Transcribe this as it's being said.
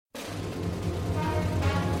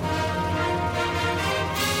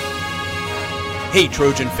Hey,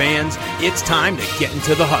 Trojan fans, it's time to get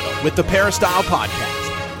into the huddle with the Peristyle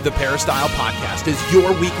Podcast. The Peristyle Podcast is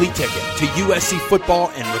your weekly ticket to USC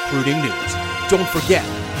football and recruiting news. Don't forget,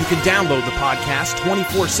 you can download the podcast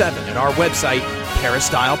 24/7 at our website,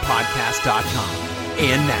 peristylepodcast.com.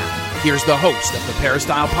 And now, here's the host of the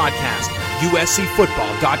Peristyle Podcast,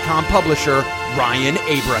 USCFootball.com publisher, Ryan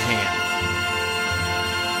Abraham.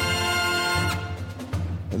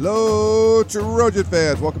 Hello, Trojan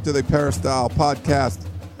fans. Welcome to the Peristyle Podcast.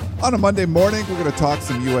 On a Monday morning, we're going to talk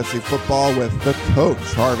some USC football with the coach,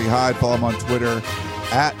 Harvey Hyde. Follow him on Twitter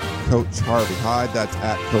at Coach Harvey Hyde. That's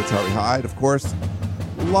at Coach Harvey Hyde. Of course,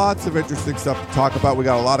 lots of interesting stuff to talk about. We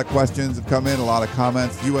got a lot of questions have come in, a lot of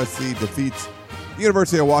comments. USC defeats the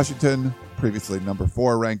University of Washington, previously number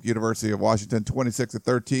 4 ranked University of Washington,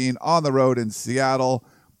 26-13 on the road in Seattle.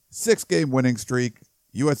 6-game winning streak.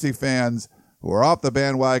 USC fans who are off the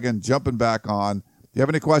bandwagon, jumping back on. If you have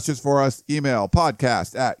any questions for us, email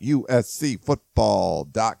podcast at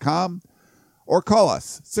uscfootball.com or call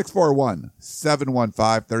us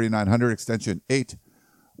 641-715-3900, extension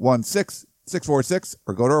 816-646,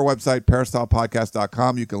 or go to our website,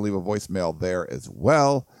 peristylepodcast.com. You can leave a voicemail there as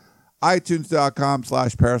well.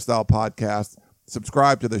 iTunes.com/peristylepodcast.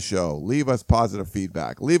 Subscribe to the show. Leave us positive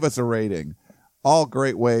feedback. Leave us a rating. All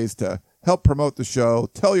great ways to help promote the show.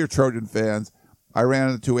 Tell your Trojan fans. I ran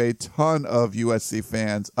into a ton of USC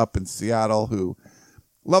fans up in Seattle who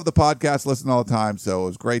love the podcast, listen all the time. So it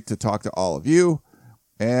was great to talk to all of you.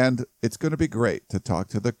 And it's going to be great to talk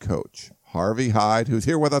to the coach, Harvey Hyde, who's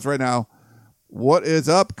here with us right now. What is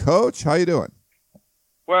up, Coach? How you doing?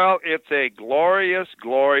 Well, it's a glorious,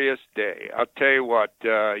 glorious day. I'll tell you what,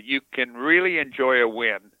 you can really enjoy a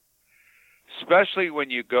win, especially when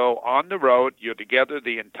you go on the road. You're together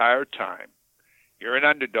the entire time. You're an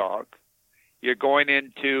underdog. You're going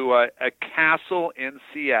into a castle in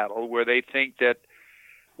Seattle where they think that,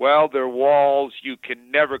 well, their walls, you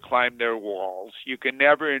can never climb their walls. You can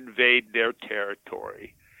never invade their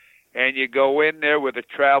territory. And you go in there with a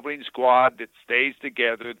traveling squad that stays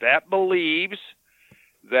together, that believes,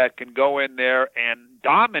 that can go in there and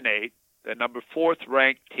dominate the number 4th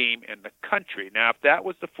ranked team in the country. Now, if that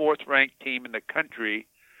was the 4th ranked team in the country,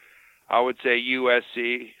 I would say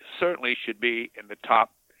USC certainly should be in the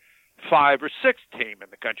top 5 or 6 team in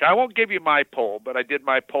the country. I won't give you my poll, but I did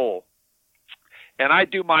my poll. And I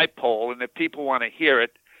do my poll, and if people want to hear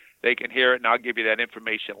it, they can hear it, and I'll give you that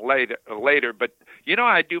information later. But you know,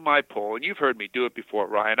 I do my poll, and you've heard me do it before,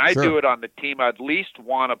 Ryan. I do it on the team I'd least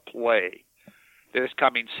want to play this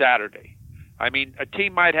coming Saturday. I mean, a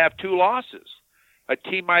team might have 2 losses. A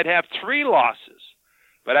team might have 3 losses.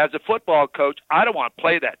 But as a football coach, I don't want to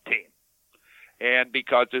play that team. And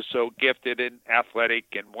because they're so gifted and athletic,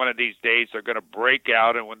 and one of these days they're going to break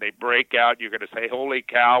out, and when they break out, you're going to say, holy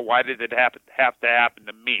cow, why did it have to happen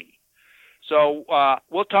to me? So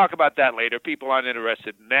we'll talk about that later. People aren't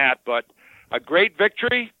interested in that, but a great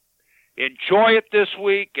victory. Enjoy it this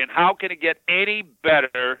week, and how can it get any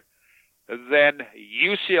better than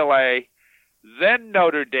UCLA, then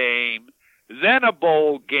Notre Dame, then a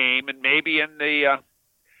bowl game, and maybe in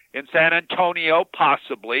San Antonio,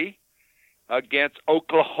 possibly, against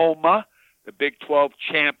Oklahoma, the Big 12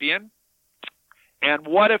 champion. And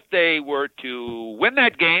what if they were to win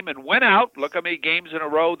that game and win out? Look how many games in a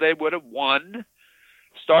row they would have won,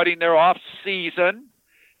 starting their off season,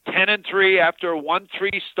 10-3 after a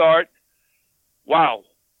 1-3 start. Wow.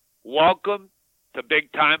 Welcome to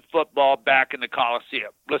big-time football back in the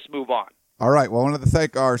Coliseum. Let's move on. All right. Well, I wanted to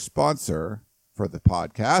thank our sponsor for the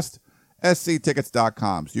podcast,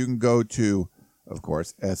 sctickets.com. So you can go to, of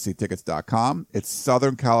course, sctickets.com. It's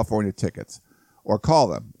Southern California tickets. Or call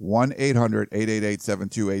them,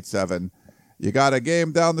 1-800-888-7287. You got a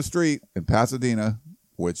game down the street in Pasadena,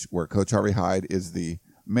 where Coach Harvey Hyde is the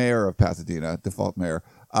mayor of Pasadena, default mayor,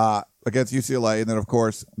 against UCLA. And then, of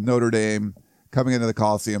course, Notre Dame coming into the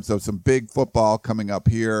Coliseum. So some big football coming up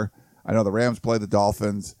here. I know the Rams play the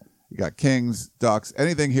Dolphins. You got Kings, Ducks,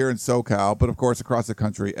 anything here in SoCal. But, of course, across the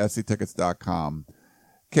country, sctickets.com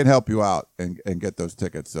can help you out and get those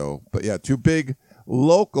tickets. So, but, yeah, 2 big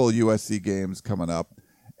local USC games coming up.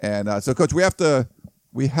 And so, Coach, we have to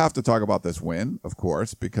talk about this win, of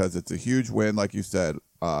course, because it's a huge win, like you said,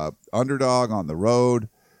 underdog on the road,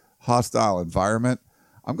 hostile environment.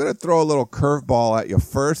 I'm going to throw a little curveball at you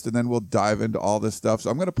first, and then we'll dive into all this stuff. So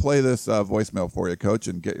I'm going to play this voicemail for you, Coach,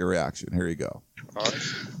 and get your reaction. Here you go. All right.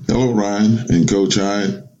 Hello, Ryan and Coach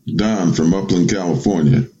Hyde. Don from Upland,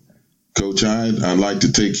 California. Coach Hyde, I'd like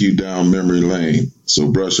to take you down memory lane,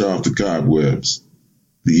 so brush off the cobwebs.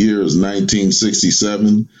 The year is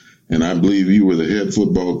 1967, and I believe you were the head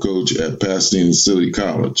football coach at Pasadena City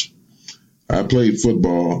College. I played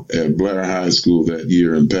football at Blair High School that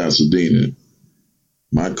year in Pasadena.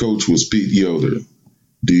 My coach was Pete Yoder.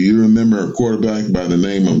 Do you remember a quarterback by the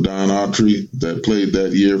name of Don Autry that played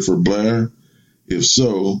that year for Blair? If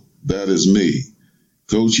so, that is me.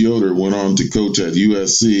 Coach Yoder went on to coach at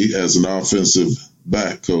USC as an offensive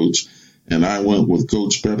back coach, and I went with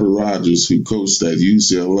Coach Pepper Rogers, who coached at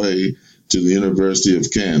UCLA, to the University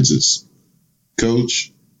of Kansas.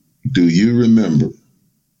 Coach, do you remember?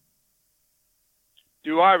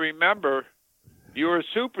 Do I remember? You were a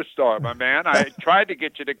superstar, my man. I tried to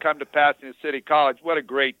get you to come to Pasadena City College. What a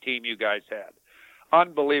great team you guys had.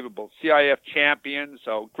 Unbelievable. CIF champions,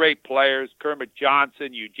 so great players. Kermit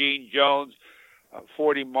Johnson, Eugene Jones,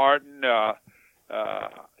 40 Martin,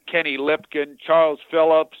 Kenny Lipkin, Charles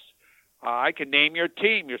Phillips. I can name your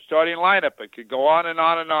team, your starting lineup. It could go on and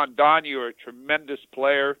on and on. Don, you were a tremendous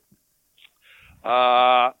player.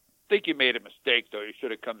 I think you made a mistake, though. You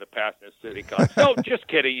should have come to Pasadena City College. No, just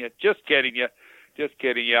kidding you. Just kidding you.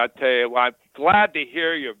 I tell you, I'm glad to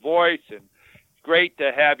hear your voice, and it's great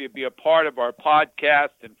to have you be a part of our podcast.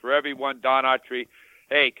 And for everyone, Don Autry,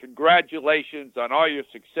 hey, congratulations on all your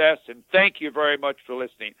success, and thank you very much for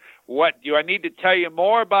listening. What do I need to tell you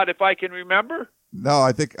more about if I can remember? No,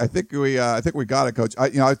 I think we got it, Coach.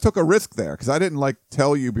 I took a risk there because I didn't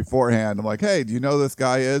tell you beforehand. I'm like, hey, do you know who this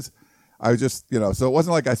guy is? I was just, so it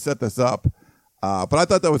wasn't like I set this up. But I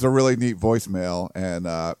thought that was a really neat voicemail, and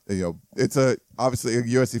it's obviously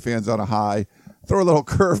USC fans on a high. Throw a little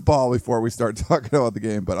curveball before we start talking about the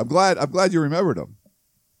game, but I'm glad you remembered him.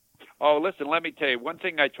 Oh, listen, let me tell you, one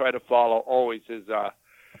thing I try to follow always is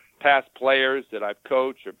past players that I've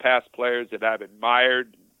coached or past players that I've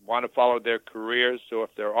admired, want to follow their careers. So if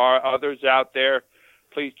there are others out there,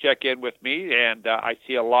 please check in with me. And I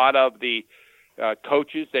see a lot of the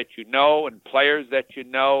coaches that you know and players that you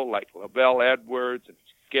know, like Lavelle Edwards and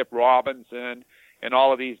Skip Robinson and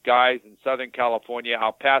all of these guys in Southern California.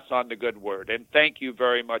 I'll pass on the good word. And thank you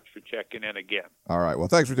very much for checking in again. All right. Well,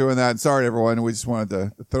 thanks for doing that. And sorry, everyone. We just wanted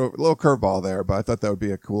to throw a little curveball there, but I thought that would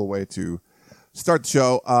be a cool way to start the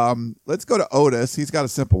show. Let's go to Otis. He's got a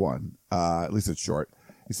simple one. At least it's short.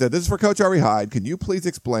 He said, this is for Coach Harvey Hyde. Can you please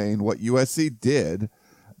explain what USC did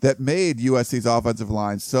that made USC's offensive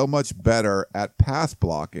line so much better at pass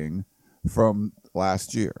blocking from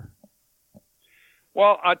last year?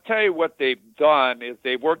 Well, I'll tell you what they've done is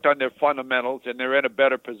they've worked on their fundamentals, and they're in a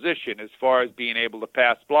better position as far as being able to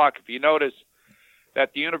pass block. If you notice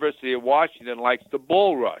that the University of Washington likes to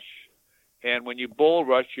bull rush, and when you bull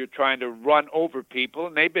rush, you're trying to run over people,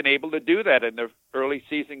 and they've been able to do that in their early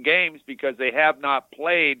season games because they have not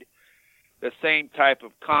played the same type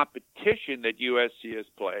of competition that USC has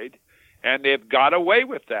played, and they've got away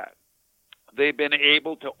with that. They've been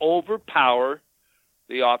able to overpower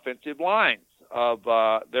the offensive lines of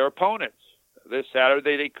their opponents. This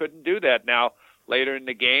Saturday, they couldn't do that. Now, later in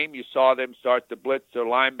the game, you saw them start to blitz their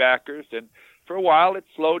linebackers, and for a while it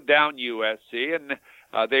slowed down USC, and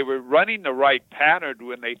they were running the right pattern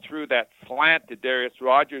when they threw that slant to Darius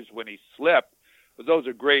Rogers when he slipped. But those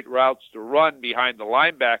are great routes to run behind the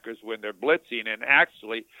linebackers when they're blitzing, and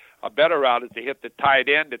actually a better route is to hit the tight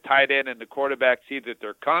end. The tight end and the quarterback see that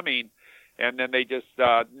they're coming, and then they just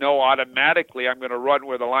know automatically I'm going to run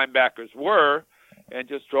where the linebackers were and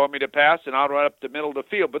just throw me the pass, and I'll run up the middle of the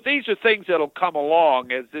field. But these are things that will come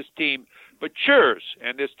along as this team matures,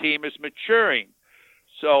 and this team is maturing.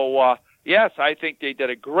 So, yes, I think they did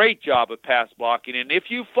a great job of pass blocking. And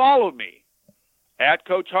if you follow me at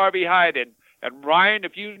Coach Harvey Hyde, and Ryan,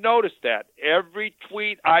 if you noticed that, every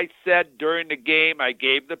tweet I said during the game, I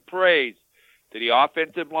gave the praise to the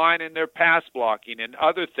offensive line and their pass blocking and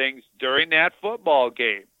other things during that football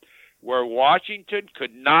game where Washington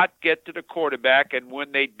could not get to the quarterback. And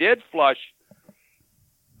when they did flush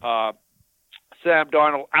Sam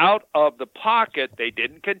Darnold out of the pocket, they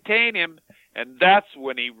didn't contain him, and that's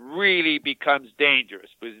when he really becomes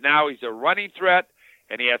dangerous because now he's a running threat,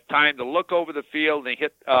 and he has time to look over the field and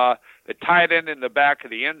hit the tight end in the back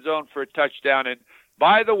of the end zone for a touchdown. And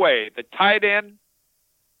by the way, the tight end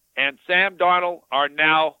and Sam Darnold are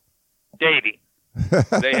now dating.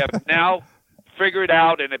 They have now figured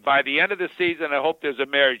out, and by the end of the season, I hope there's a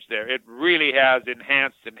marriage there. It really has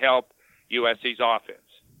enhanced and helped USC's offense.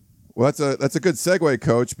 Well, that's a good segue,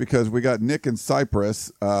 Coach, because we got Nick in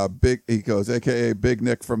Cyprus. He goes, a.k.a. Big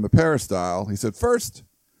Nick from the Peristyle. He said, first,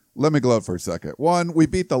 let me gloat for a second. 1, we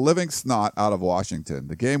beat the living snot out of Washington.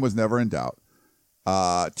 The game was never in doubt.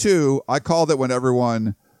 2, I called it when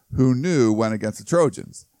everyone who knew went against the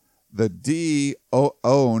Trojans. The D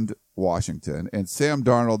owned Washington, and Sam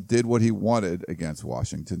Darnold did what he wanted against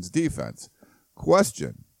Washington's defense.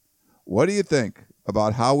 Question, what do you think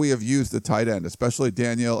about how we have used the tight end, especially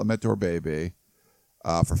Daniel Ametor-Bebe,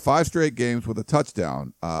 for 5 straight games with a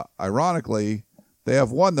touchdown. Ironically, they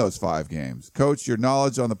have won those 5 games. Coach, your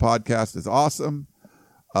knowledge on the podcast is awesome.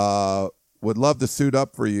 Would love to suit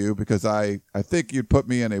up for you because I think you'd put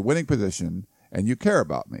me in a winning position and you care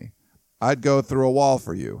about me. I'd go through a wall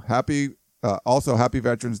for you. Also, happy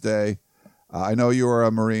Veterans Day. I know you are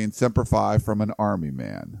a Marine, Semper Fi from an Army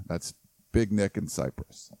man. That's Big Nick in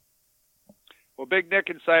Cyprus. Well, Big Nick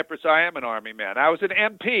in Cyprus, I am an Army man. I was an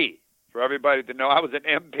MP. For everybody to know, I was an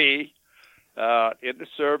MP in the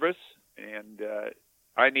service, and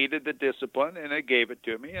I needed the discipline, and they gave it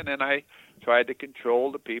to me. And then I tried to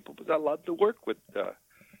control the people because I loved to work with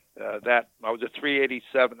that. I was a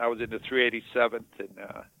 387. I was in the 387th,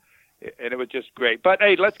 and it was just great. But,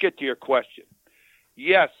 hey, let's get to your question.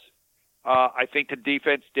 Yes, I think the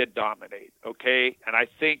defense did dominate, okay? And I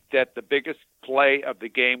think that the biggest play of the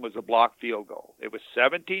game was a blocked field goal. It was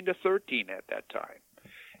 17-13 at that time.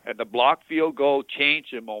 And the blocked field goal changed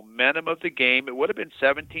the momentum of the game. It would have been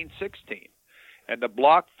 17-16. And the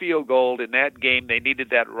blocked field goal in that game, they needed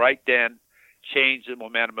that right then, changed the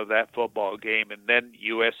momentum of that football game, and then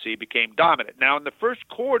USC became dominant. Now, in the first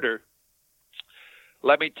quarter,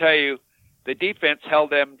 let me tell you, the defense held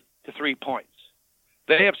them to 3 points.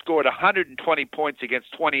 They have scored 120 points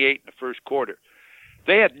against 28 in the first quarter.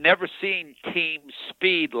 They had never seen team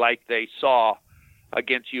speed like they saw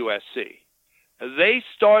against USC. They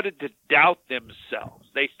started to doubt themselves.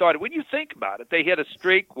 When you think about it, they hit a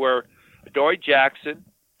streak where Adoree Jackson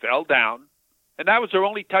fell down, and that was their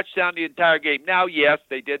only touchdown the entire game. Now, yes,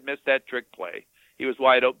 they did miss that trick play. He was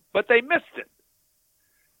wide open, but they missed it.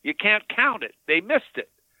 You can't count it. They missed it,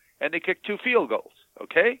 and they kicked 2 field goals,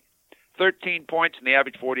 okay? 13 points, and they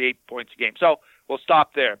averaged 48 points a game. So we'll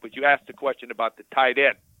stop there, but you asked the question about the tight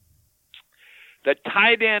end. The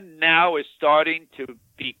tight end now is starting to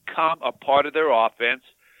become a part of their offense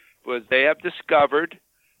because they have discovered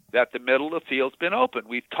that the middle of the field's been open.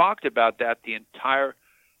 We've talked about that the entire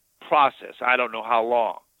process. I don't know how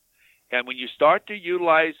long. And when you start to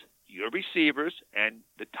utilize your receivers, and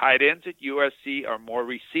the tight ends at USC are more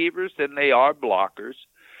receivers than they are blockers,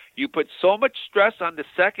 you put so much stress on the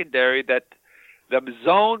secondary that the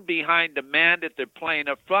zone behind the man that they're playing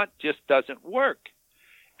up front just doesn't work.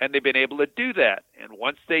 And they've been able to do that. And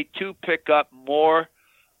once they, too, pick up more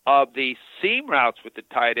of the seam routes with the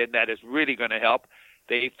tight end, that is really going to help.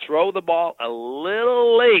 They throw the ball a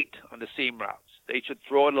little late on the seam routes. They should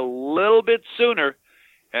throw it a little bit sooner,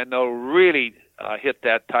 and they'll really hit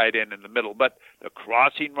that tight end in the middle. But the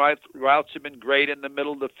crossing routes have been great in the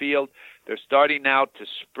middle of the field. They're starting now to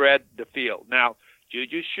spread the field. Now,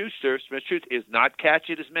 Juju Smith-Schuster is not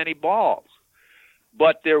catching as many balls,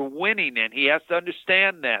 but they're winning, and he has to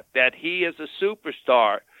understand that he is a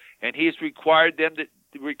superstar, and he's requiring them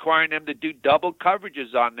to do double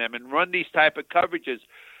coverages on them and run these type of coverages.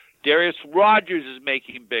 Darius Rogers is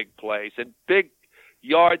making big plays and big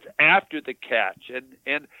yards after the catch.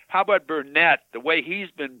 And how about Burnett, the way he's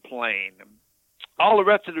been playing, all the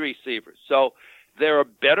rest of the receivers. So they're a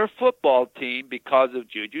better football team because of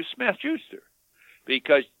Juju Smith-Schuster,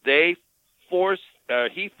 because he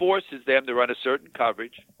forces them to run a certain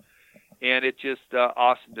coverage, and it's just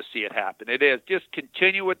awesome to see it happen. It is. Just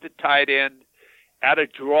continue with the tight end, add a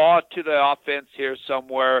draw to the offense here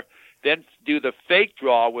somewhere, then do the fake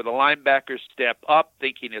draw where the linebackers step up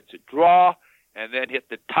thinking it's a draw, and then hit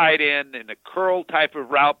the tight end in a curl type of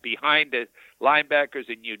route behind the linebackers,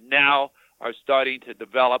 and you now are starting to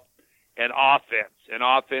develop an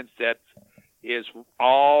offense that is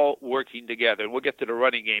all working together. And we'll get to the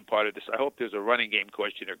running game part of this. I hope there's a running game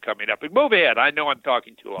questioner coming up. But move ahead. I know I'm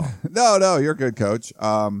talking too long. No, you're good, Coach.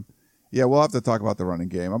 Yeah, we'll have to talk about the running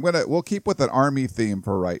game. We'll keep with an Army theme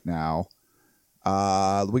for right now.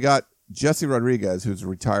 We got Jesse Rodriguez, who's a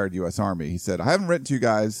retired U.S. Army. He said, I haven't written to you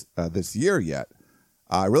guys this year yet.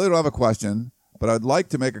 I really don't have a question, but I'd like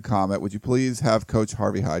to make a comment. Would you please have Coach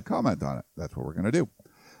Harvey Hyde comment on it? That's what we're going to do.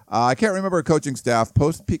 I can't remember a coaching staff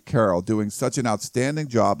post Pete Carroll doing such an outstanding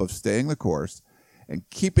job of staying the course and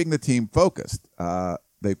keeping the team focused.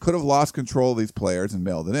 They could have lost control of these players and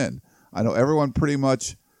mailed it in. I know everyone pretty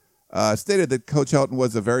much stated that Coach Helton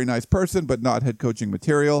was a very nice person, but not head coaching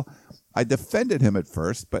material. I defended him at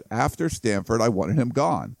first, but after Stanford, I wanted him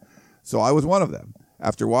gone. So I was one of them.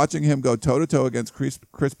 After watching him go toe-to-toe against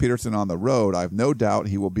Chris Peterson on the road, I have no doubt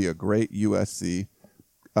he will be a great USC.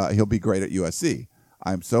 He'll be great at USC.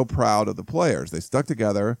 I'm so proud of the players. They stuck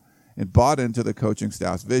together and bought into the coaching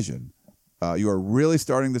staff's vision. You are really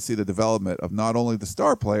starting to see the development of not only the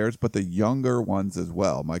star players, but the younger ones as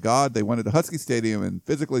well. My God, they went into Husky Stadium and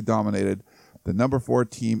physically dominated the number 4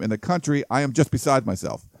 team in the country. I am just beside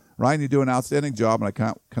myself. Ryan, you do an outstanding job, and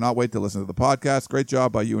I cannot wait to listen to the podcast. Great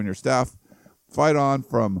job by you and your staff. Fight on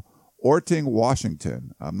from Orting,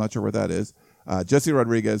 Washington. I'm not sure where that is. Jesse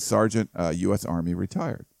Rodriguez, Sergeant, U.S. Army,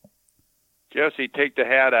 retired. Jesse, take the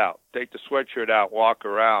hat out. Take the sweatshirt out. Walk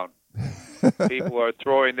around. People are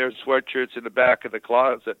throwing their sweatshirts in the back of the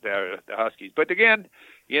closet there at the Huskies. But again,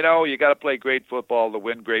 you got to play great football to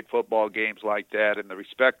win great football games like that. And the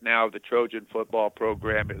respect now of the Trojan football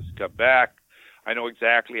program has come back. I know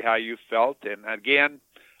exactly how you felt. And again,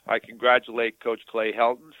 I congratulate Coach Clay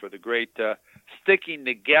Helton for the great sticking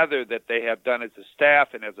together that they have done as a staff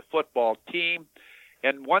and as a football team.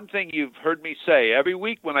 And one thing you've heard me say every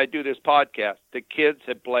week when I do this podcast, the kids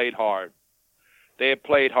have played hard. They have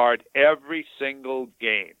played hard every single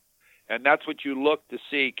game. And that's what you look to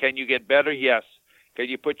see. Can you get better? Yes. Can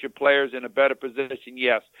you put your players in a better position?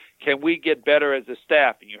 Yes. Can we get better as a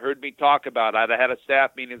staff? And you heard me talk about it. I had a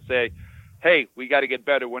staff meeting and say, hey, we got to get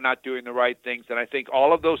better. We're not doing the right things. And I think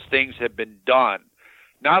all of those things have been done.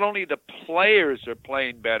 Not only the players are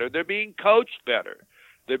playing better, they're being coached better.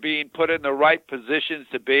 They're being put in the right positions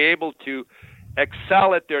to be able to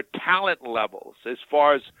excel at their talent levels as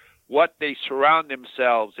far as what they surround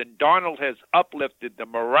themselves. And Darnold has uplifted the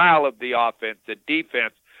morale of the offense, the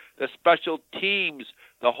defense, the special teams.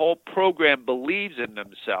 The whole program believes in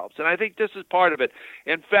themselves. And I think this is part of it.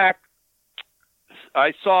 In fact,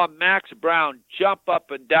 I saw Max Brown jump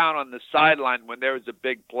up and down on the sideline when there was a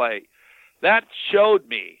big play. That showed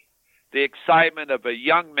me the excitement of a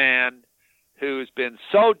young man who's been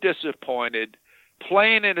so disappointed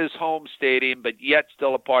playing in his home stadium, but yet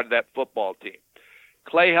still a part of that football team.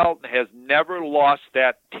 Clay Helton has never lost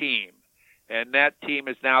that team, and that team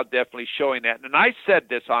is now definitely showing that. And I said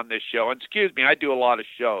this on this show, and excuse me, I do a lot of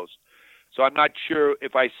shows, so I'm not sure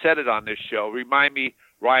if I said it on this show. Remind me,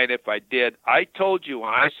 Ryan, if I did. I told you when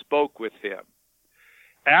I spoke with him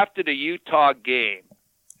after the Utah game,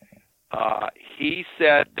 he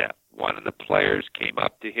said that one of the players came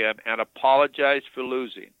up to him and apologized for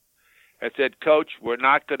losing and said, Coach, we're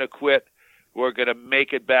not going to quit. We're going to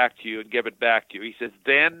make it back to you and give it back to you. He says,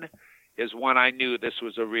 then is when I knew this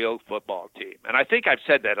was a real football team. And I think I've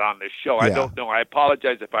said that on this show. Yeah. I don't know. I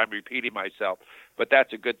apologize if I'm repeating myself, but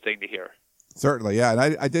that's a good thing to hear. Certainly, yeah.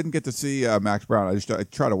 And I didn't get to see Max Brown. I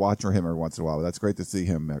try to watch him every once in a while, but that's great to see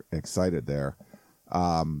him excited there.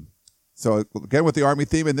 So again, with the Army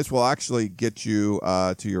theme, and this will actually get you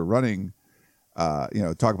to your running,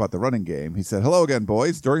 talk about the running game. He said, hello again,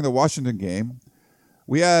 boys. During the Washington game,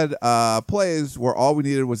 we had plays where all we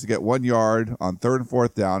needed was to get 1 yard on 3rd and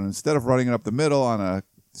 4th down. Instead of running it up the middle on a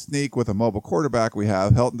sneak with a mobile quarterback we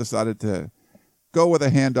have, Helton decided to go with a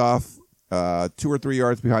handoff 2 or 3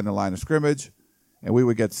 yards behind the line of scrimmage, and we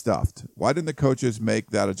would get stuffed. Why didn't the coaches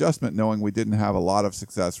make that adjustment knowing we didn't have a lot of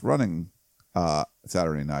success running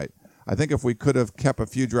Saturday night? I think if we could have kept a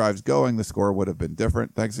few drives going, the score would have been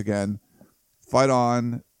different. Thanks again. Fight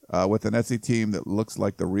on with an SC team that looks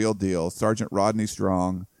like the real deal. Sergeant Rodney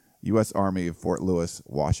Strong, U.S. Army of Fort Lewis,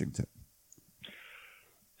 Washington.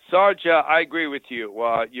 Sarge, I agree with you.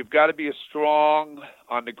 You've got to be as strong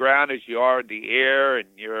on the ground as you are in the air, and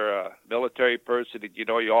you're a military person, and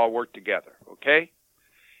you all work together, okay?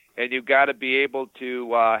 And you've got to be able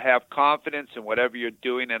to have confidence in whatever you're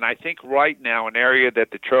doing. And I think right now an area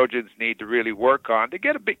that the Trojans need to really work on to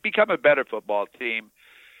become a better football team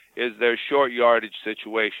is their short yardage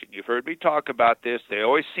situation. You've heard me talk about this. They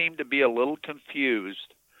always seem to be a little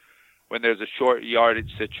confused when there's a short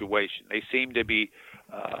yardage situation. They seem to be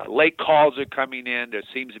late calls are coming in. There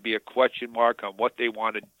seems to be a question mark on what they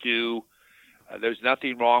want to do. There's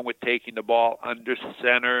nothing wrong with taking the ball under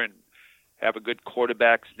center and have a good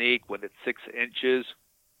quarterback sneak when it's 6 inches.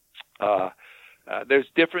 There's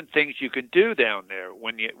different things you can do down there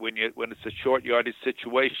when it's a short yardage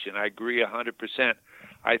situation. I agree 100%.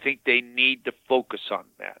 I think they need to focus on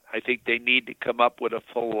that. I think they need to come up with a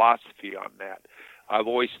philosophy on that. I've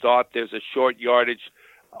always thought there's a short yardage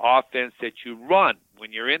offense that you run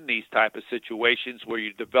when you're in these type of situations where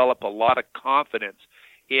you develop a lot of confidence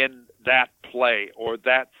in that play or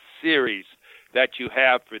that series that you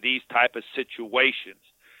have for these type of situations.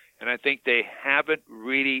 And I think they haven't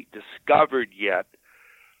really discovered yet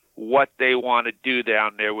what they want to do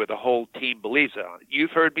down there where the whole team believes on it.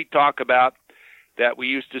 You've heard me talk about that we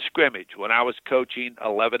used to scrimmage when I was coaching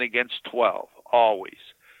 11 against 12, always.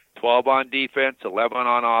 12 on defense, 11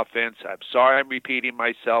 on offense. I'm sorry I'm repeating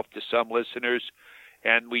myself to some listeners.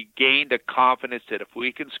 And we gained a confidence that if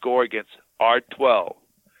we can score against our 12,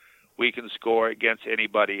 we can score against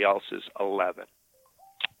anybody else's 11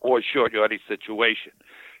 or short yardage situation.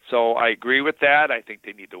 So I agree with that. I think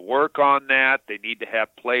they need to work on that. They need to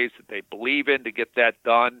have plays that they believe in to get that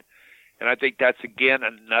done. And I think that's, again,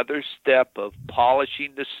 another step of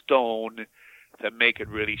polishing the stone to make it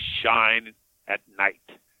really shine at night.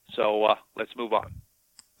 So let's move on.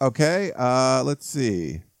 Okay, let's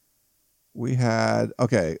see. We had,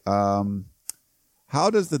 how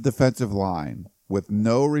does the defensive line, with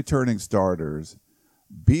no returning starters,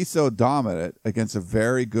 be so dominant against a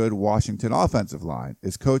very good Washington offensive line?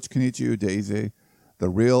 Is Coach Kenichi Udeze the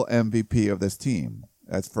real MVP of this team?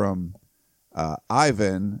 That's from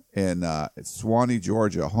Ivan in Suwanee,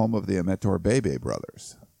 Georgia, home of the Ametor Bebe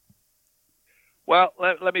brothers. Well,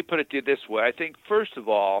 let me put it to you this way. I think, first of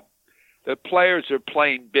all, the players are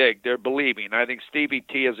playing big. They're believing. I think Stevie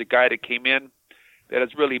T is a guy that came in that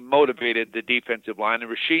has really motivated the defensive line.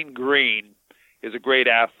 And Rasheem Green is a great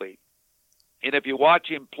athlete. And if you watch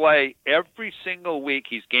him play, every single week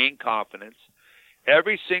he's gained confidence.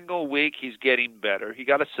 Every single week he's getting better. He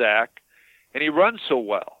got a sack, and he runs so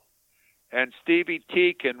well. And Stevie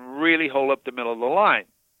T can really hold up the middle of the line.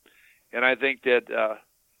 And I think that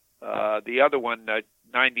the other one,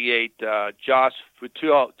 98, Josh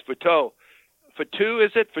Fatu,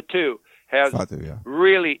 is it? Fatu has Fatu, yeah.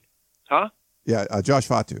 Really, huh? Yeah, Josh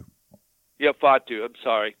Fatu. Yeah, Fatu, I'm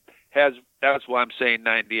sorry. That's why I'm saying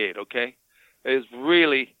 98, okay? Is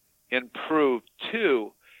really improved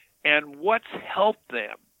too. And what's helped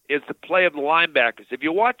them is the play of the linebackers. If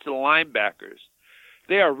you watch the linebackers,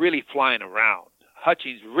 they are really flying around.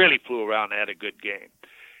 Hutchings really flew around and had a good game.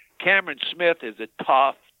 Cameron Smith is a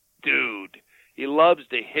tough dude. He loves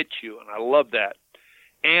to hit you, and I love that.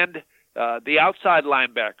 And the outside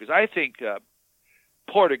linebackers, I think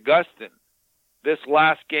Port Augustine, this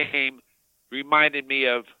last game reminded me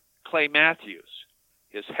of Clay Matthews.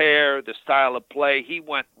 His hair, the style of play, he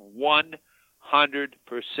went 100%.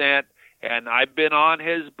 And I've been on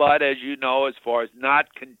his butt, as you know, as far as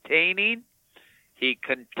not containing. He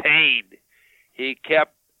contained. He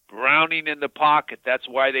kept Browning in the pocket. That's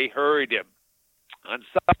why they hurried him. On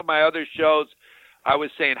some of my other shows, I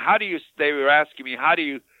was saying, they were asking me, how do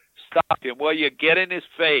you stop him? Well, you get in his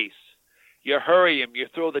face. You hurry him. You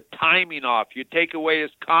throw the timing off. You take away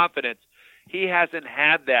his confidence. He hasn't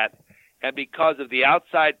had that. And because of the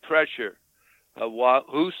outside pressure of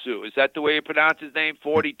Husu, is that the way you pronounce his name?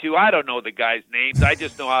 42? I don't know the guys' names. I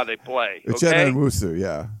just know how they play. Okay? Uchenna Nwosu,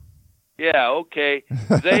 yeah. Yeah, okay.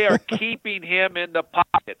 They are keeping him in the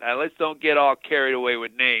pocket. Now, let's don't get all carried away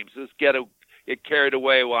with names. Let's get carried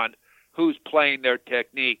away on who's playing their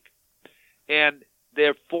technique. And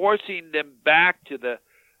they're forcing them back to the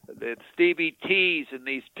Stevie T's and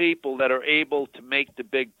these people that are able to make the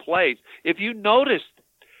big plays. If you noticed,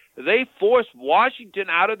 they forced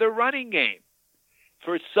Washington out of their running game.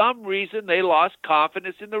 For some reason, they lost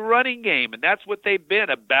confidence in the running game, and that's what they've been,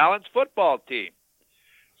 a balanced football team.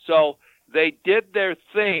 So they did their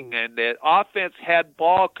thing, and the offense had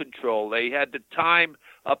ball control. They had the time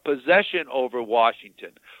of possession over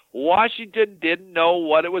Washington. Washington didn't know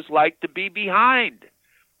what it was like to be behind.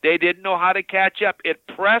 They didn't know how to catch up. It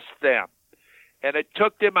pressed them, and it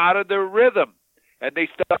took them out of their rhythm, and they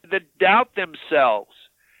started to doubt themselves.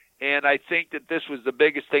 And I think that this was the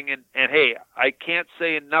biggest thing. And hey, I can't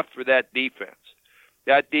say enough for that defense.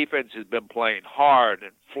 That defense has been playing hard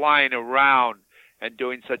and flying around and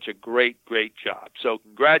doing such a great, great job. So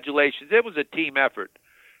congratulations. It was a team effort,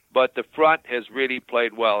 but the front has really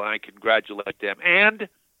played well, and I congratulate them. And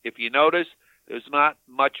if you notice, there's not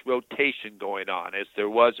much rotation going on as there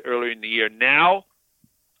was earlier in the year. Now,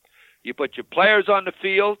 you put your players on the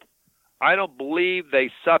field. I don't believe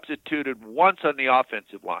they substituted once on the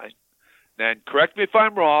offensive line. And correct me if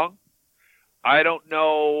I'm wrong. I don't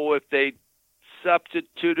know if they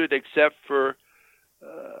substituted except for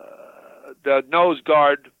the nose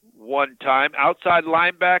guard one time. Outside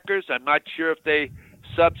linebackers, I'm not sure if they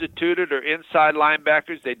substituted or inside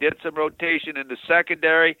linebackers. They did some rotation in the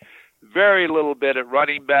secondary. Very little bit at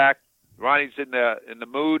running back. Ronnie's in the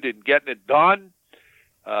mood and getting it done.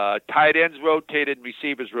 Tight ends rotated and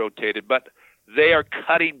receivers rotated, but they are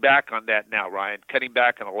cutting back on that now, Ryan. Cutting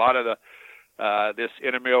back on a lot of this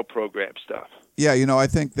intramural program stuff. Yeah, I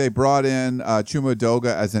think they brought in Chuma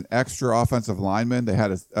Doga as an extra offensive lineman. They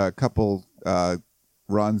had a couple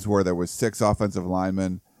runs where there was 6 offensive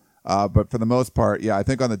linemen, but for the most part, yeah, I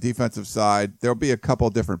think on the defensive side there'll be a couple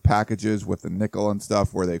different packages with the nickel and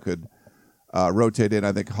stuff where they could rotate in.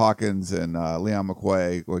 I think Hawkins and Leon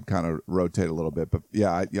McQuay would kind of rotate a little bit. But,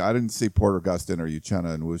 I didn't see Port Augustine or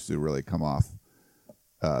Uchenna Nwosu really come off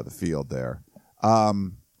the field there.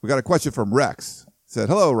 We got a question from Rex. Said,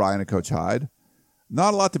 hello, Ryan and Coach Hyde.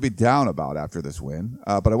 Not a lot to be down about after this win,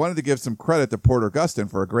 but I wanted to give some credit to Porter Gustin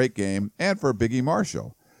for a great game and for Biggie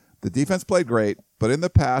Marshall. The defense played great, but in the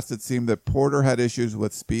past it seemed that Porter had issues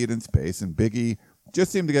with speed and space, and Biggie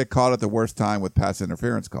just seemed to get caught at the worst time with pass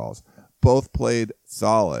interference calls. Both played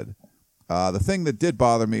solid. The thing that did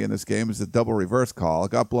bother me in this game is the double reverse call.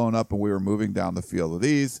 It got blown up and we were moving down the field with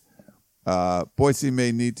ease. Boise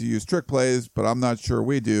may need to use trick plays, but I'm not sure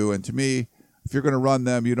we do. And to me, if you're going to run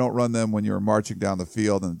them, you don't run them when you're marching down the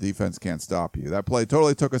field and the defense can't stop you. That play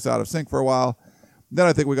totally took us out of sync for a while. Then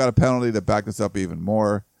I think we got a penalty that backed us up even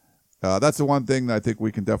more. That's the one thing that I think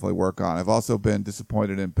we can definitely work on. I've also been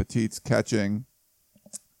disappointed in Petit's catching.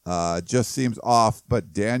 Just seems off,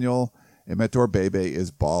 but Daniel Emetor Bebe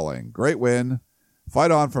is balling. Great win.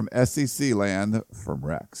 Fight on from SEC land from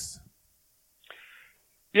Rex.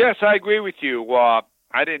 Yes, I agree with you.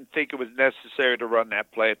 I didn't think it was necessary to run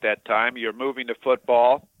that play at that time. You're moving the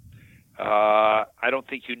football. I don't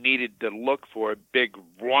think you needed to look for a big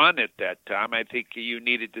run at that time. I think you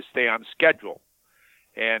needed to stay on schedule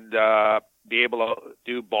and be able to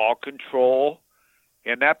do ball control.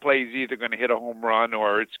 And that play is either going to hit a home run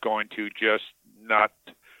or it's going to just not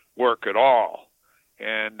work at all.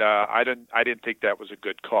 And I didn't think that was a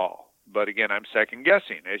good call. But again, I'm second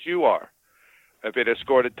guessing, as you are. If it had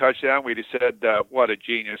scored a touchdown, we'd have said, what a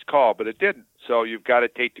genius call, but it didn't. So you've got to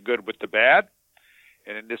take the good with the bad.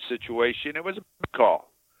 And in this situation, it was a bad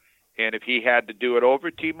call. And if he had to do it over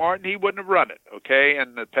T. Martin, he wouldn't have run it, okay?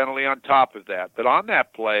 And the penalty on top of that. But on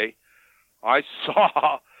that play, I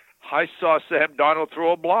saw Sam Darnold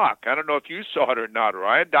throw a block. I don't know if you saw it or not,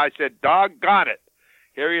 Ryan. I said, doggone it.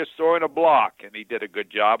 Here he is throwing a block. And he did a good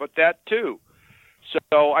job at that, too.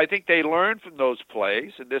 So I think they learned from those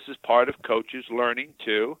plays, and this is part of coaches learning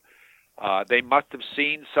too. They must have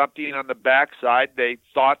seen something on the backside. They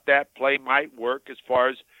thought that play might work as far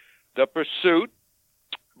as the pursuit,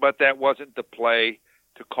 but that wasn't the play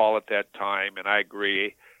to call at that time, and I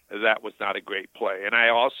agree that was not a great play. And I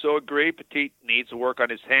also agree Petit needs to work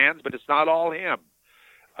on his hands, but it's not all him.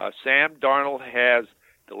 Sam Darnold has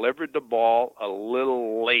delivered the ball a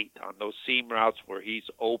little late on those seam routes where he's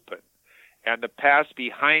open. And the pass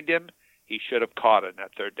behind him, he should have caught it in that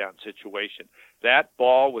third down situation. That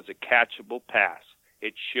ball was a catchable pass.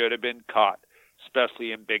 It should have been caught,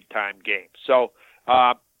 especially in big-time games. So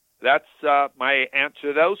that's my answer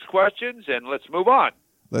to those questions, and let's move on.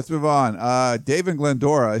 Let's move on. Dave in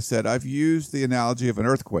Glendora said, I've used the analogy of an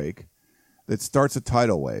earthquake that starts a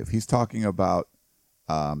tidal wave. He's talking about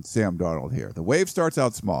Sam Darnold here. The wave starts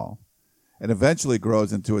out small and eventually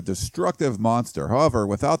grows into a destructive monster. However,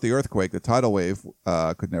 without the earthquake, the tidal wave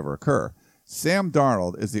could never occur. Sam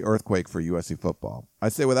Darnold is the earthquake for USC football. I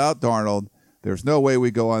say without Darnold, there's no way we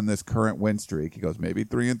go on this current win streak. He goes maybe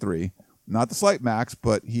 3-3. Not the slight max,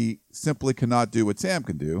 but he simply cannot do what Sam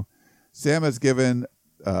can do. Sam has given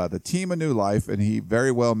the team a new life, and he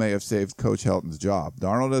very well may have saved Coach Helton's job.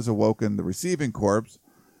 Darnold has awoken the receiving corps.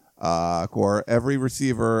 Every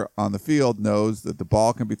receiver on the field knows that the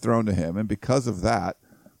ball can be thrown to him, and because of that,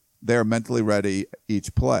 they're mentally ready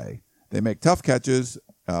each play. They make tough catches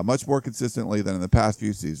much more consistently than in the past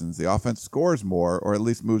few seasons. The offense scores more, or at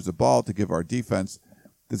least moves the ball to give our defense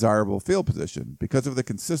desirable field position. Because of the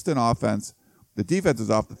consistent offense, the defense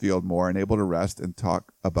is off the field more and able to rest and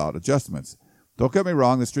talk about adjustments. Don't get me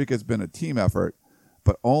wrong, the streak has been a team effort,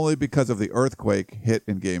 but only because of the earthquake hit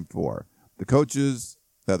in Game 4. The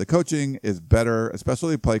coaching is better,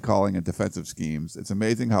 especially play calling and defensive schemes. It's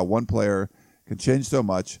amazing how one player can change so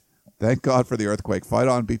much. Thank God for the earthquake. Fight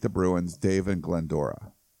on, beat the Bruins. Dave in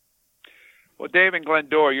Glendora. Well, Dave in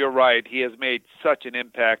Glendora, you're right. He has made such an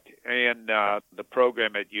impact in the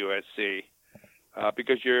program at USC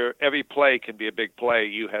because every play can be a big play.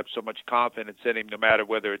 You have so much confidence in him, no matter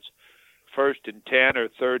whether it's 1st and 10 or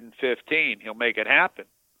 3rd and 15. He'll make it happen.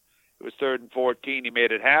 It was 3rd and 14. He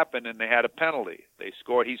made it happen, and they had a penalty. He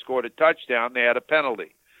scored a touchdown. They had a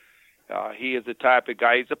penalty. He is the type of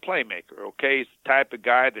guy. He's a playmaker. Okay, he's the type of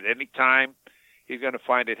guy that any time he's going to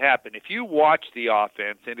find it happen. If you watch the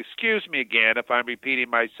offense, and excuse me again if I'm repeating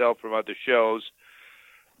myself from other shows,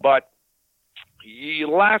 but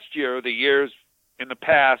last year, the years in the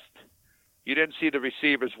past, you didn't see the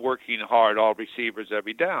receivers working hard, all receivers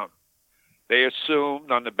every down. They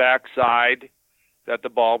assumed on the backside that the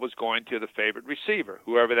ball was going to the favorite receiver,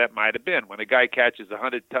 whoever that might have been. When a guy catches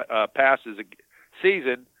 100 passes a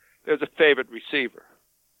season, there's a favorite receiver.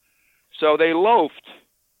 So they loafed.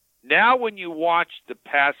 Now when you watch the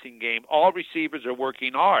passing game, all receivers are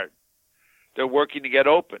working hard. They're working to get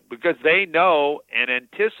open because they know and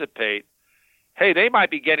anticipate, hey, they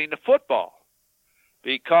might be getting the football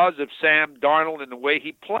because of Sam Darnold and the way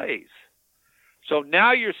he plays. So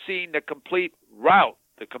now you're seeing the complete route,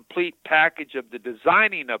 the complete package of the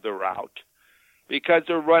designing of the route, because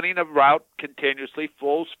they're running a route continuously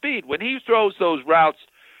full speed. When he throws those routes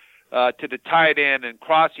to the tight end and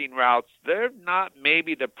crossing routes, they're not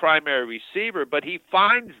maybe the primary receiver, but he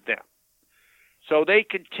finds them. So they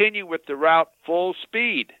continue with the route full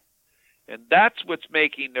speed. And that's what's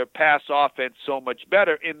making their pass offense so much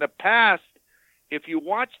better. In the past, if you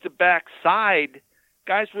watch the backside,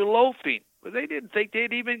 guys were loafing, but they didn't think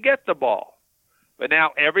they'd even get the ball. But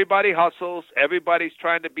now everybody hustles. Everybody's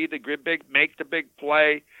trying to be make the big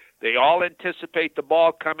play. They all anticipate the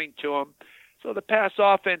ball coming to them. So the pass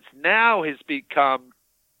offense now has become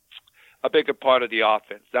a bigger part of the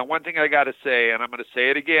offense. Now, one thing I got to say, and I'm going to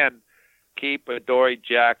say it again, keep Adoree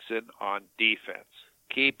Jackson on defense.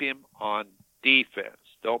 Keep him on defense.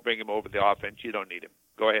 Don't bring him over the offense. You don't need him.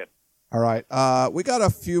 Go ahead. All right. We got a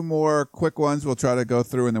few more quick ones we'll try to go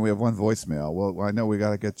through, and then we have one voicemail. Well, I know we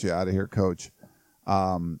got to get you out of here, Coach.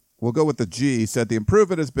 We'll go with the G. He said the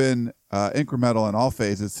improvement has been incremental in all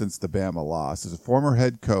phases since the Bama loss. As a former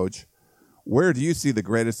head coach, where do you see the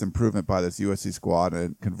greatest improvement by this USC squad?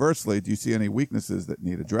 And conversely, do you see any weaknesses that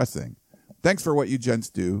need addressing? Thanks for what you gents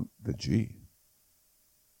do, the G.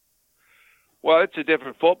 Well, it's a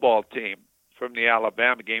different football team from the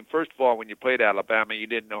Alabama game. First of all, when you played Alabama, you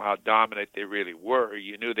didn't know how dominant they really were.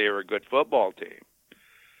 You knew they were a good football team.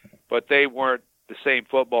 But they weren't the same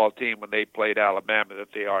football team when they played Alabama that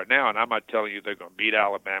they are now. And I'm not telling you they're going to beat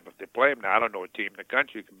Alabama if they play them now. I don't know a team in the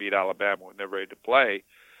country can beat Alabama when they're ready to play.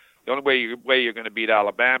 The only way you're going to beat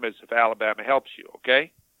Alabama is if Alabama helps you,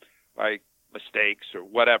 okay? By mistakes or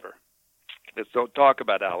whatever. Let's don't talk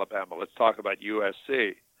about Alabama. Let's talk about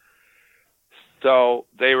USC. So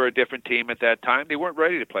they were a different team at that time. They weren't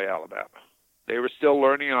ready to play Alabama. They were still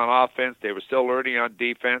learning on offense. They were still learning on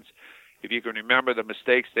defense. If you can remember the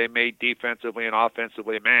mistakes they made defensively and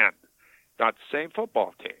offensively, man, not the same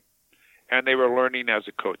football team. And they were learning as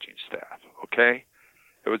a coaching staff, okay?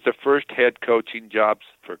 It was the first head coaching jobs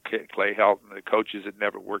for Clay Helton. The coaches had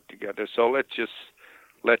never worked together. So let's just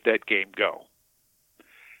let that game go.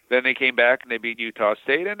 Then they came back and they beat Utah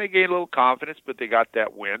State, and they gained a little confidence, but they got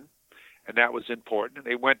that win, and that was important. And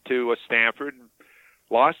they went to Stanford and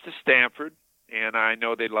lost to Stanford, and I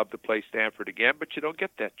know they'd love to play Stanford again, but you don't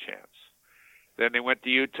get that chance. Then they went to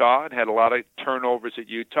Utah and had a lot of turnovers at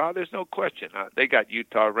Utah. There's no question. They got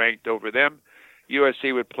Utah ranked over them.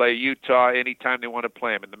 USC would play Utah anytime they want to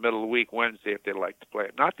play them in the middle of the week, Wednesday, if they'd like to play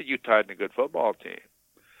them. Not that Utah isn't a good football team,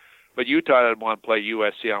 but Utah didn't want to play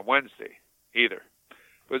USC on Wednesday either,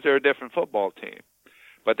 because they're a different football team.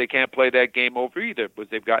 But they can't play that game over either, because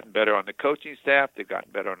they've gotten better on the coaching staff. They've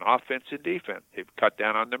gotten better on offense and defense. They've cut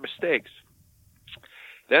down on their mistakes.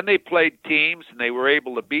 Then they played teams, and they were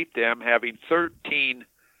able to beat them, having 13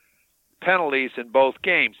 penalties in both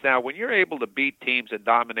games. Now, when you're able to beat teams and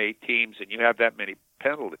dominate teams and you have that many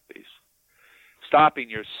penalties, stopping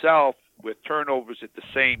yourself with turnovers at the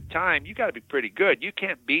same time, you got to be pretty good. You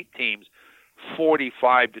can't beat teams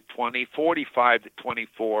 45-20,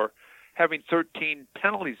 45-24, having 13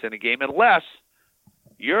 penalties in a game unless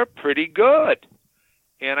you're pretty good.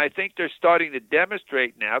 And I think they're starting to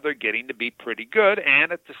demonstrate now they're getting to be pretty good,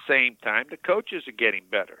 and at the same time, the coaches are getting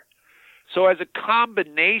better. So as a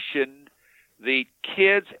combination, the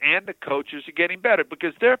kids and the coaches are getting better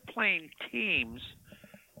because they're playing teams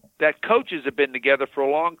that coaches have been together for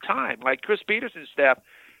a long time. Like Chris Peterson's staff,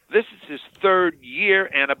 this is his third year,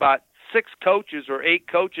 and about 6 coaches or 8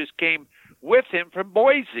 coaches came with him from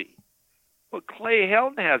Boise. Well, Clay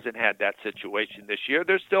Helton hasn't had that situation this year.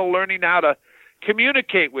 They're still learning how to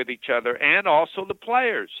communicate with each other and also the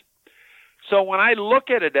players. So when I look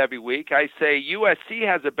at it every week, I say USC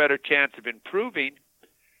has a better chance of improving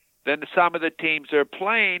than some of the teams they're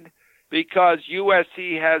playing because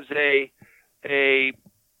USC has a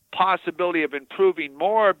possibility of improving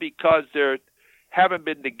more because they haven't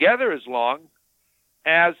been together as long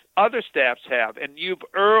as other staffs have. And you've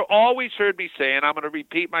always heard me say, and I'm going to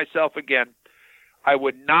repeat myself again, I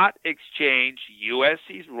would not exchange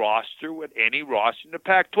USC's roster with any roster in the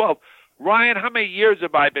Pac-12. Ryan, how many years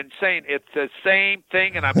have I been saying it's the same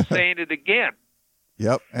thing, and I'm saying it again?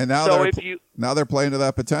 Yep, and now now they're playing to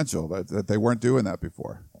that potential that they weren't doing that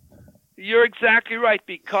before. You're exactly right,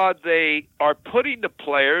 because they are putting the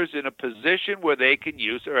players in a position where they can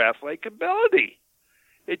use their athletic ability.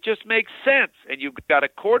 It just makes sense, and you've got a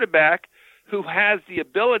quarterback who has the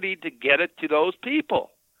ability to get it to those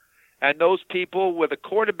people. And those people with a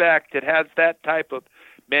quarterback that has that type of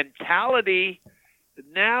mentality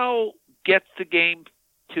now gets the game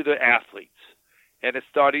to the athletes. And it's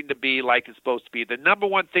starting to be like it's supposed to be. The number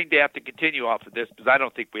one thing they have to continue off of this, because I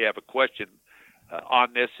don't think we have a question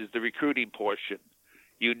on this is the recruiting portion.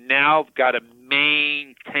 You now have got to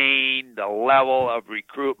maintain the level of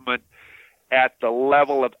recruitment at the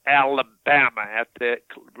level of Alabama, at the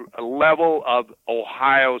level of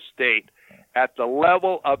Ohio State, at the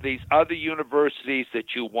level of these other universities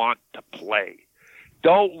that you want to play.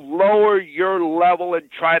 Don't lower your level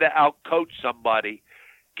and try to outcoach somebody.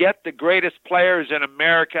 Get the greatest players in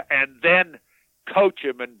America and then coach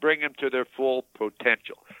them and bring them to their full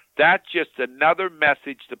potential. That's just another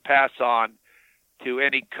message to pass on to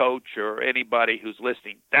any coach or anybody who's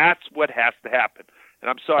listening. That's what has to happen. And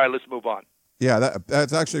I'm sorry, let's move on. Yeah,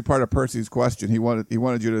 that's actually part of Percy's question. He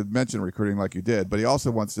wanted you to mention recruiting like you did, but he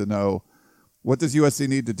also wants to know, what does USC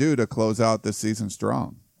need to do to close out this season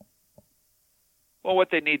strong? Well, what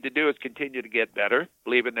they need to do is continue to get better,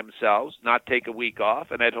 believe in themselves, not take a week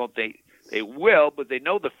off, and I don't think they will, but they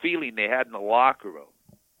know the feeling they had in the locker room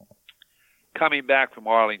coming back from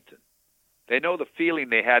Arlington. They know the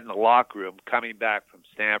feeling they had in the locker room coming back from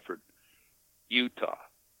Stanford, Utah.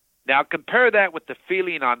 Now, compare that with the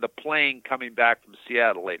feeling on the plane coming back from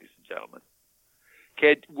Seattle, ladies and gentlemen.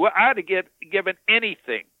 I'd have given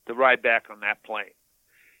anything to ride back on that plane.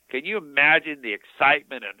 Can you imagine the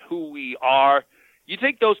excitement and who we are? You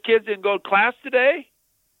think those kids didn't go to class today?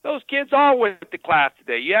 Those kids all went to class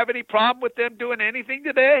today. You have any problem with them doing anything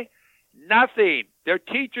today? Nothing. Their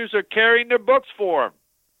teachers are carrying their books for them.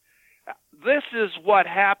 This is what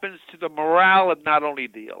happens to the morale of not only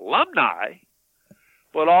the alumni,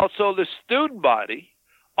 but also the student body,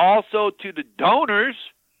 also to the donors,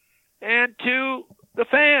 and to the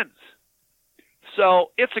fans.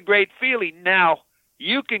 So it's a great feeling. Now,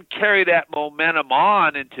 you can carry that momentum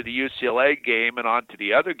on into the UCLA game and on to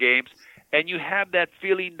the other games, and you have that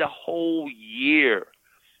feeling the whole year,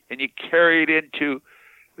 and you carry it into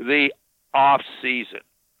the off season.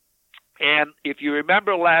 And if you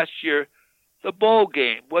remember last year, the bowl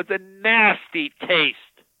game was a nasty taste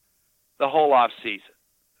the whole off season.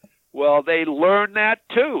 Well, they learned that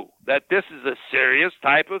too, that this is a serious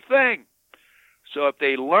type of thing. So if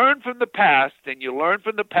they learn from the past, and you learn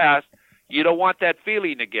from the past, you don't want that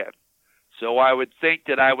feeling again. So I would think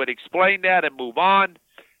that I would explain that and move on,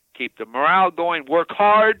 keep the morale going, work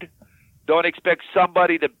hard. Don't expect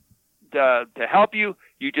somebody to help you.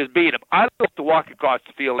 You just beat them. I love to walk across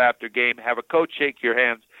the field after a game, have a coach shake your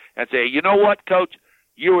hands and say, you know what, coach,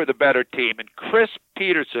 you were the better team. And Chris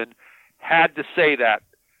Peterson had to say that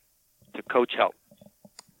to Coach Helton.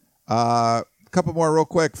 A couple more real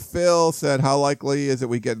quick. Phil said, how likely is it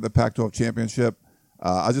we get in the Pac-12 championship?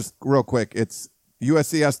 I'll just real quick. It's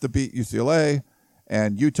USC has to beat UCLA,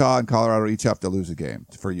 and Utah and Colorado each have to lose a game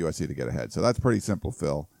for USC to get ahead. So that's pretty simple,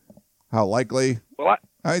 Phil. How likely? Well,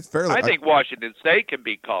 it's fairly. I think Washington State can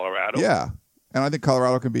beat Colorado. Yeah, and I think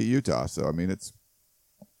Colorado can beat Utah. So I mean, it's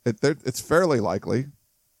fairly likely,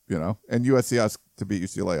 and USC has to beat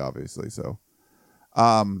UCLA, obviously. So,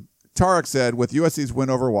 Tarek said, with USC's win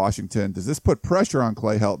over Washington, does this put pressure on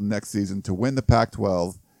Clay Helton next season to win the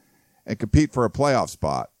Pac-12 and compete for a playoff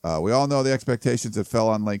spot? We all know the expectations that fell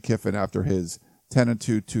on Lane Kiffin after his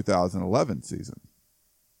 10-2 2011 season.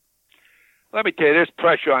 Let me tell you, there's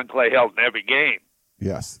pressure on Clay Helton every game.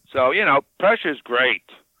 Yes. So, pressure's great.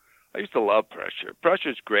 I used to love pressure.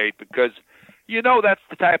 Pressure's great because, that's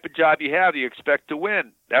the type of job you have. You expect to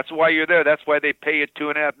win. That's why you're there. That's why they pay you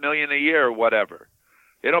 $2.5 million a year or whatever.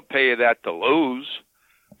 They don't pay you that to lose.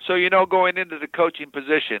 So, going into the coaching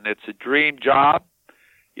position, it's a dream job.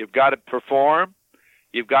 You've got to perform.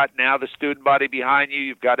 You've got now the student body behind you.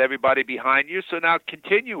 You've got everybody behind you. So now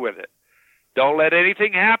continue with it. Don't let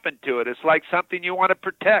anything happen to it. It's like something you want to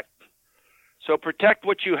protect. So protect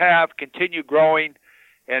what you have, continue growing,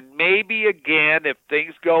 and maybe again, if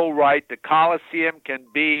things go right, the Coliseum can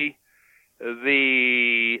be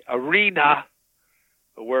the arena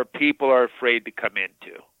where people are afraid to come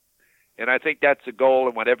into. And I think that's the goal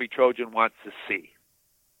and what every Trojan wants to see.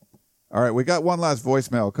 All right, we got one last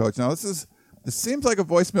voicemail, Coach. Now, this seems like a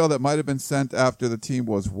voicemail that might have been sent after the team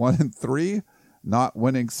was 1-3, not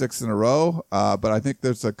winning 6 in a row. But I think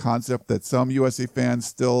there's a concept that some USC fans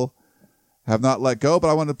still have not let go. But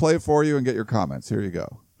I wanted to play it for you and get your comments. Here you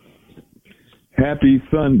go. Happy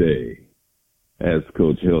Sunday, as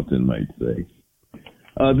Coach Helton might say.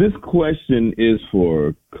 This question is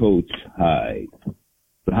for Coach Hyde.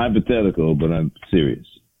 It's hypothetical, but I'm serious.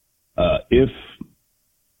 If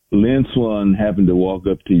Lynn Swann happened to walk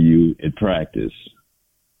up to you at practice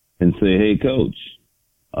and say, hey, Coach,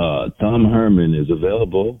 Tom Herman is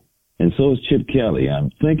available, and so is Chip Kelly.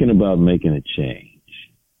 I'm thinking about making a change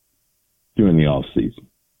during the off season.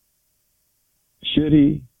 Should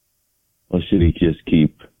he, or should he just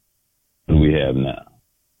keep what we have now?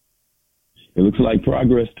 it looks like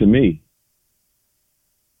progress to me.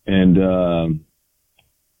 And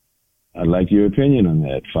I'd like your opinion on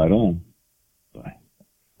that. Fight on. Bye.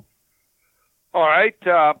 All right.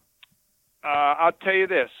 I'll tell you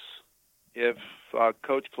this. If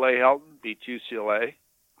Coach Clay Helton beats UCLA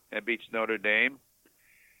and beats Notre Dame,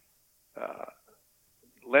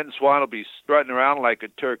 Len Swan will be strutting around like a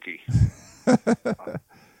turkey.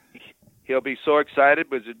 He'll be so excited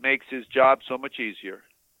because it makes his job so much easier.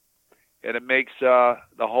 And it makes the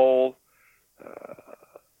whole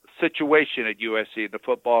situation at USC, the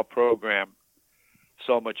football program,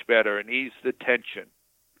 so much better and ease the tension.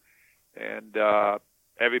 And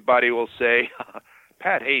everybody will say,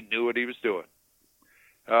 Pat Haden knew what he was doing.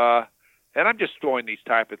 And I'm just throwing these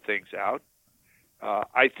type of things out.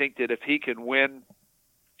 I think that if he can win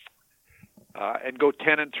and go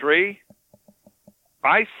 10-3,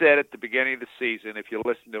 I said at the beginning of the season, if you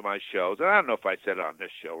listen to my shows, and I don't know if I said it on this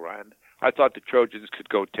show, Ryan, I thought the Trojans could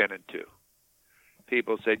go 10-2.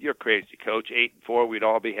 People said, "You're crazy, Coach. 8-4, we'd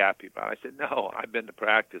all be happy about it." I said, "No, I've been to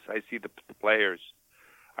practice. I see the players.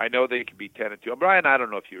 I know they can be 10-2." Brian, I don't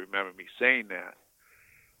know if you remember me saying that,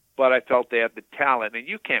 but I felt they had the talent, and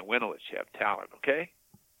you can't win unless you have talent, okay?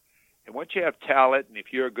 And once you have talent, and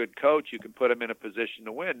if you're a good coach, you can put them in a position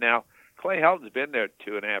to win. Now, Clay Helton's been there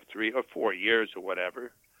 2.5, 3, or 4 years or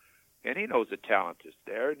whatever, and he knows the talent is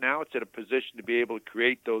there. Now it's in a position to be able to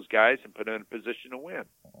create those guys and put them in a position to win.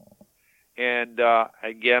 And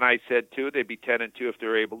again, I said, too, they'd be 10-2 if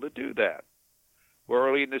they're able to do that. Well,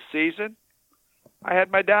 early in the season, I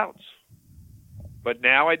had my doubts. But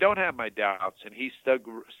now I don't have my doubts, and he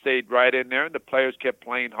stayed right in there, and the players kept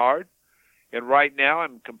playing hard. And right now,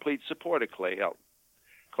 I'm in complete support of Clay Helton.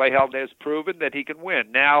 Clay Helton has proven that he can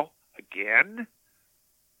win. Now, again,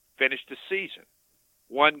 finish the season.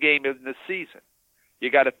 One game in the season. You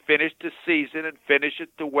got to finish the season and finish it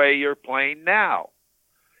the way you're playing now.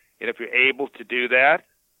 And if you're able to do that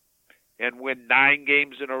and win 9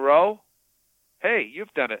 games in a row, hey,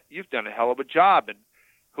 you've done a hell of a job. And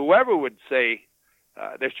whoever would say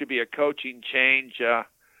there should be a coaching change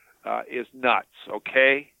is nuts,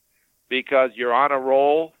 okay? Because you're on a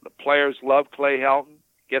roll. The players love Clay Helton.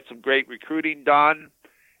 Get some great recruiting done.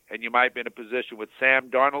 And you might be in a position with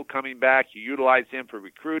Sam Darnold coming back. You utilize him for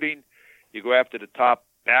recruiting. You go after the top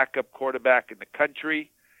backup quarterback in the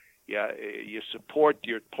country. You support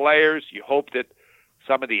your players. You hope that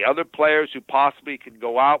some of the other players who possibly can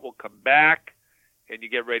go out will come back, and you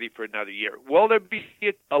get ready for another year. Will there be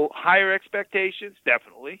higher expectations?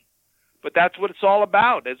 Definitely. But that's what it's all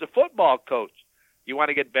about as a football coach. You want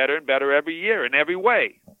to get better and better every year in every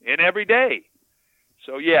way, in every day.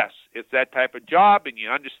 So, yes, it's that type of job, and you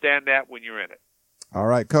understand that when you're in it. All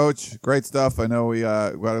right, Coach. Great stuff. I know we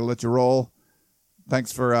got to let you roll.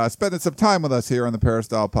 Thanks for spending some time with us here on the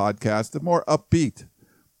Peristyle Podcast, the more upbeat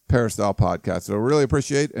Peristyle Podcast. So really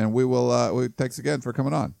appreciate, and we will. Thanks again for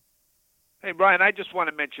coming on. Hey, Brian, I just want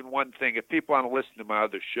to mention one thing. If people want to listen to my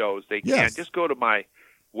other shows, they can. Just go to my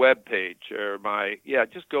webpage or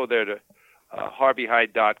just go there to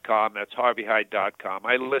HarveyHyde.com. That's HarveyHyde.com.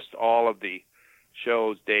 I list all of the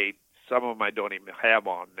shows, dates. Some of them I don't even have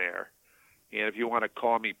on there. And if you want to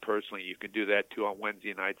call me personally, you can do that too on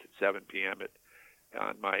Wednesday nights at 7 p.m.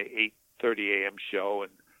 on my 8:30 a.m. show.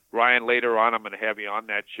 And Ryan, later on, I'm going to have you on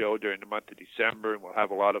that show during the month of December, and we'll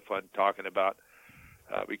have a lot of fun talking about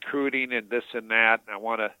recruiting and this and that. And I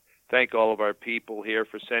want to thank all of our people here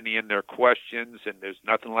for sending in their questions. And there's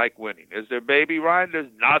nothing like winning. Is there, baby, Ryan?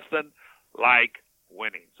 There's nothing like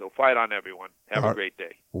winning. So fight on, everyone. Have a great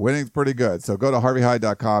day. Winning's pretty good. So go to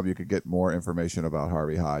HarveyHyde.com. You can get more information about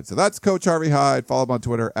Harvey Hyde. So that's Coach Harvey Hyde. Follow him on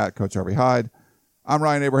Twitter at Coach Harvey Hyde. I'm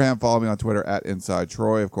Ryan Abraham. Follow me on Twitter at Inside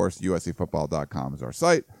Troy. Of course, USCFootball.com is our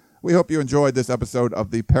site. We hope you enjoyed this episode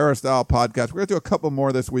of the Peristyle Podcast. We're going to do a couple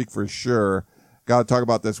more this week for sure. Got to talk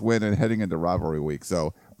about this win and heading into rivalry week.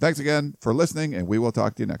 So thanks again for listening, and we will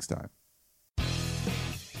talk to you next time.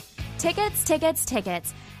 Tickets, tickets,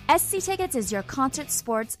 tickets. SC Tickets is your concert,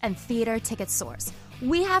 sports, and theater ticket source.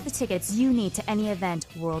 We have the tickets you need to any event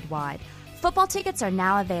worldwide. Football tickets are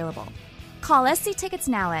now available. Call SC Tickets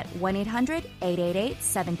now at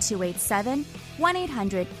 1-800-888-7287,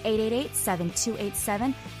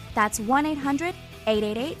 1-800-888-7287. That's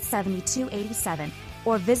 1-800-888-7287.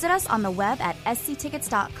 Or visit us on the web at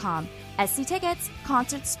sctickets.com. SC Tickets,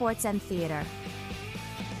 concert, sports, and theater.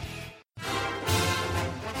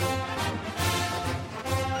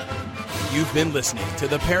 You've been listening to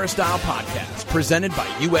the Peristyle Podcast, presented by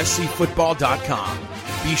USCFootball.com.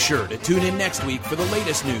 Be sure to tune in next week for the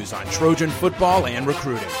latest news on Trojan football and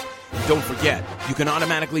recruiting. And don't forget, you can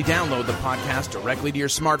automatically download the podcast directly to your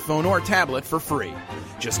smartphone or tablet for free.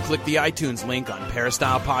 Just click the iTunes link on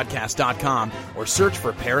peristylepodcast.com or search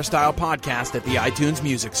for Peristyle Podcast at the iTunes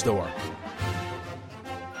Music Store.